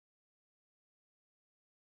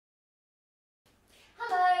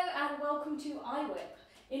welcome to IWIP,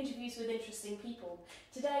 Interviews with Interesting People.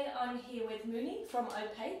 Today I'm here with Mooney from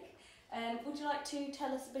Opaque. Would you like to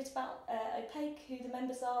tell us a bit about Opaque, who the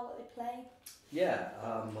members are, what they play? Yeah,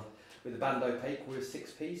 with the band Opaque, we're a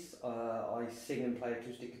six-piece. I sing and play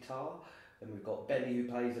acoustic guitar. Then we've got Benny, who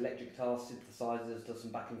plays electric guitar, synthesizers, does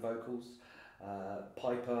some backing vocals.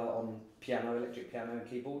 Piper on piano, electric piano and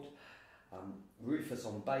keyboard. Rufus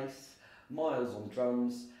on bass. Miles on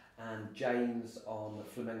drums. And James on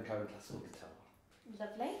flamenco and classical guitar.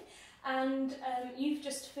 Lovely. And you've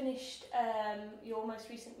just finished your most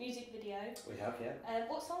recent music video. We have, yeah.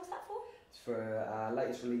 What song is that for? It's for our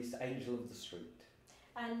latest release, Angel of the Street.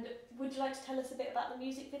 And would you like to tell us a bit about the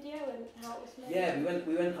music video and how it was made? Yeah,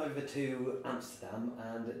 we went over to Amsterdam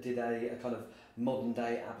and did a kind of modern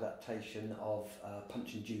day adaptation of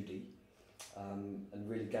Punch and Judy, and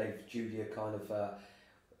really gave Judy a kind of,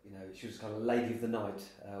 she was kind of lady of the night,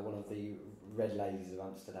 one of the red ladies of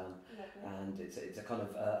Amsterdam. Lovely. And it's a kind of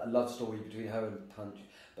a love story between her and Punch,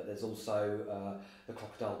 but there's also the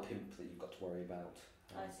crocodile pimp that you've got to worry about.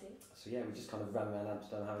 I see. So yeah, we just kind of ran around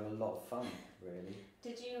Amsterdam having a lot of fun, really.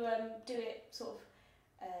 Did you do it sort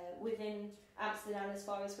of within Amsterdam as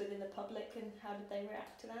far as within the public, and how did they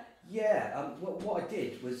react to that? Yeah, what I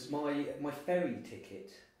did was my ferry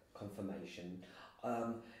ticket confirmation,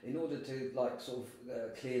 in order to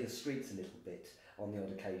clear the streets a little bit on the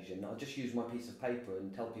odd occasion, I just used my piece of paper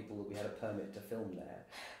and tell people that we had a permit to film there,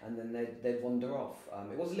 and then they'd wander off.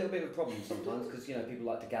 It was a little bit of a problem sometimes because people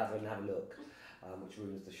like to gather and have a look. Which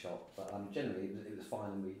ruins the shot, but generally it was fine,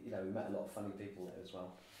 and we met a lot of funny people there as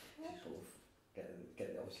well. Yeah. You sort of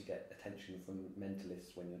get attention from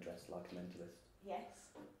mentalists when you're dressed like a mentalist. Yes.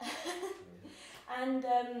 Yeah. And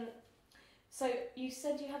so you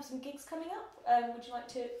said you have some gigs coming up. Would you like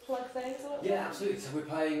to plug those a little bit? Yeah, absolutely. So we're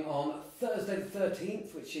playing on Thursday the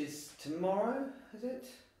 13th, which is tomorrow, is it?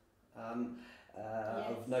 Yes.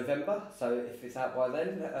 Of November, so if it's out by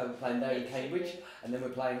then, we're playing there in Cambridge, and then we're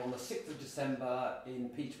playing on the 6th of December in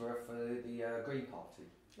Peterborough for the Green Party.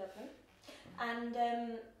 Lovely. And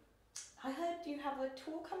I heard you have a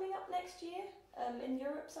tour coming up next year in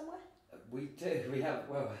Europe somewhere? We do. We have.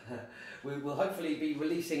 Well, we will hopefully be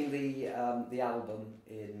releasing the album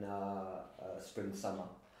in spring summer,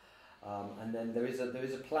 and then there is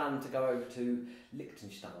a plan to go over to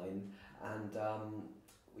Lichtenstein, and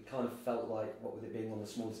we kind of felt like, what with it being one of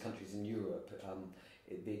the smallest countries in Europe,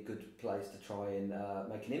 it'd be a good place to try and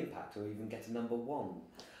make an impact, or even get a number one.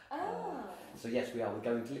 Ah. So yes, we are. We're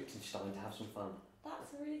going to Lichtenstein to have some fun.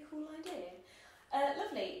 That's a really cool idea.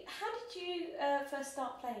 Lovely. How did you first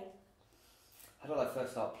start playing? How did I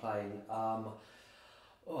first start playing?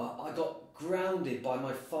 I got grounded by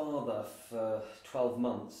my father for 12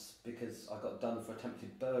 months because I got done for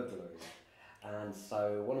attempted burglary. And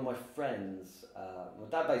so one of my friends, my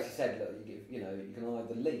dad basically said, look, you can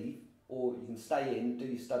either leave or you can stay in, do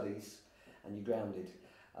your studies, and you're grounded.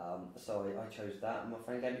 So I chose that, and my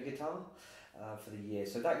friend gave me a guitar for the year.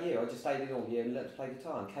 So that year I just stayed in all year and learned to play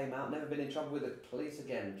guitar, and came out, never been in trouble with the police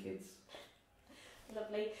again, kids.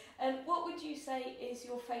 Lovely. What would you say is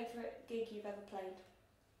your favourite gig you've ever played?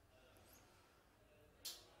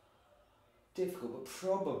 Difficult, but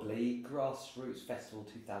probably Grassroots Festival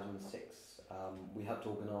 2006. We helped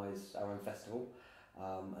organise our own festival,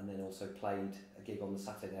 and then also played a gig on the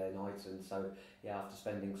Saturday night, and so yeah, after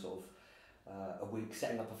spending sort of a week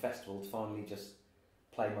setting up a festival to finally just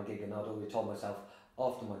play my gig, and I'd already told myself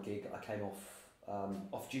after my gig I came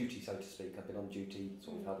off duty, so to speak. I've been on duty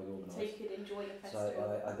sort of helping organise. So you could enjoy the festival.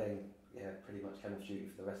 So I then pretty much came off duty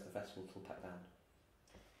for the rest of the festival till packed down.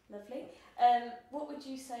 Lovely. What would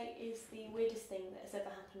you say is the weirdest thing that has ever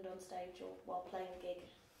happened on stage or while playing a gig?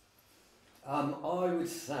 I would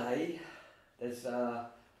say there's a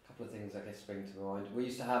couple of things I guess spring to mind. We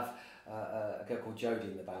used to have a girl called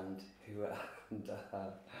Jodie in the band who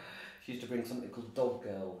she used to bring something called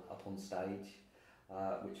DogGirl up on stage,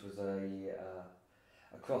 which was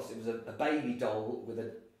a cross. It was a baby doll with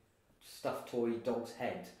a stuffed toy dog's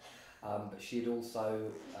head, but she had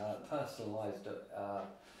also personalised it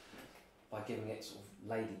by giving it sort of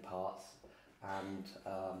lady parts, and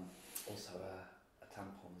also a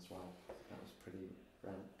tampon as well. That was pretty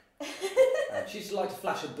rank. She used to like to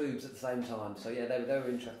flash her boobs at the same time, so yeah, they were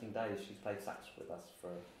interesting days. She's played sax with us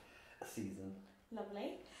for a season.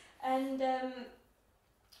 Lovely. And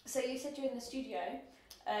so you said you're in the studio,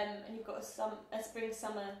 and you've got a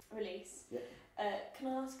spring-summer release. Yeah. Can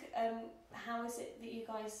I ask, how is it that you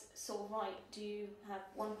guys sort of write? Do you have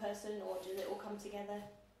one person, or does it all come together?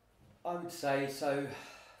 I would say so.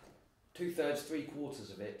 2/3,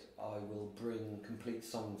 3/4 of it, I will bring complete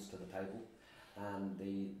songs to the table, and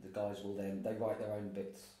the guys will then, they write their own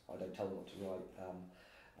bits. I don't tell them what to write,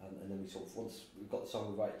 and then we sort of, once we've got the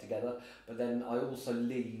song, we write it together. But then I also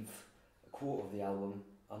leave a quarter of the album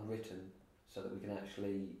unwritten, so that we can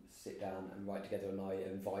actually sit down and write together, and I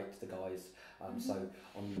invite the guys. So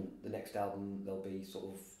on the next album there'll be sort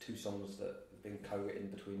of 2 songs that have been co-written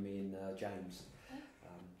between me and James.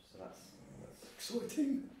 So that's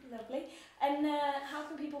exciting. Lovely. And how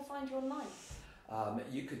can people find you online?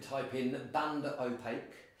 You could type in Band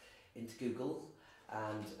Opaque into Google,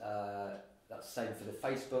 and that's the same for the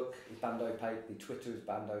Facebook is Band Opaque, the Twitter is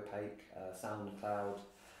Band Opaque, SoundCloud,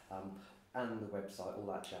 and the website, all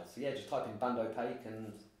that jazz. So yeah, just type in Band Opaque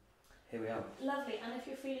and here we are. Lovely. And if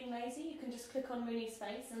you're feeling lazy, you can just click on Mooney's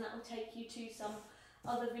face and that will take you to some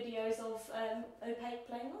other videos of Opaque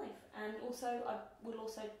playing live. And also, I will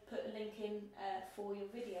also put a link in for your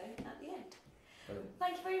video at the end. Brilliant.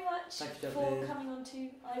 Thank you very much for coming on to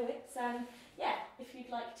IWIPs. And yeah, if you'd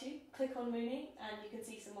like to, click on Mooney and you can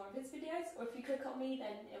see some more of his videos. Or if you click on me,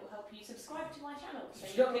 then it will help you subscribe to my channel so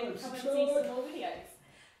you can come and see some more videos.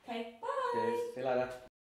 Okay, bye! Cheers. See you later.